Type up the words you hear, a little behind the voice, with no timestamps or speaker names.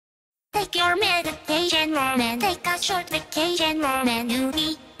Take your medication, woman. Take a short vacation, woman. You'll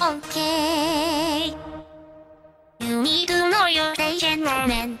be okay. You need to know your station,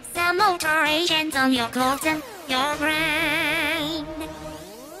 woman. Some alterations on your clothes and your brain.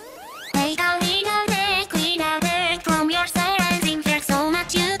 Take a little break from your silencing. There's so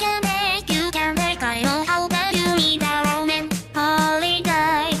much you can make. I know how bad you need a Roman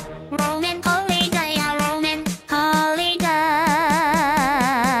holiday. Roman holiday, a Roman holiday.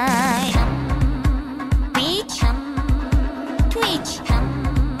 Bitch, bitch,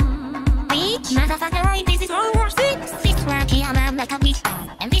 motherfucker, right? This is World War VI. This work here, I'm like a bitch girl,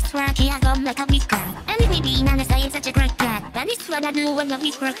 and this work here, I go like a bitch girl. And if we be honest, I am such a great cat. But this is what I do when I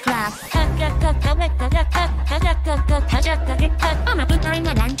bitch work club. I'ma put her in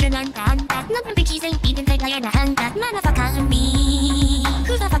the dungeon and done that. Nothing bitches ain't even take like a hand that motherfucker and me.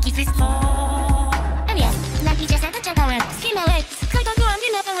 Who the fuck is this for? And yes, like we just had a cigarette. Female X, I don't go on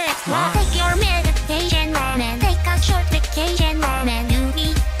another X. Take your medication, woman. Take a short vacation, woman. You'll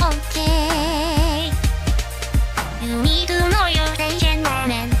be okay. You need to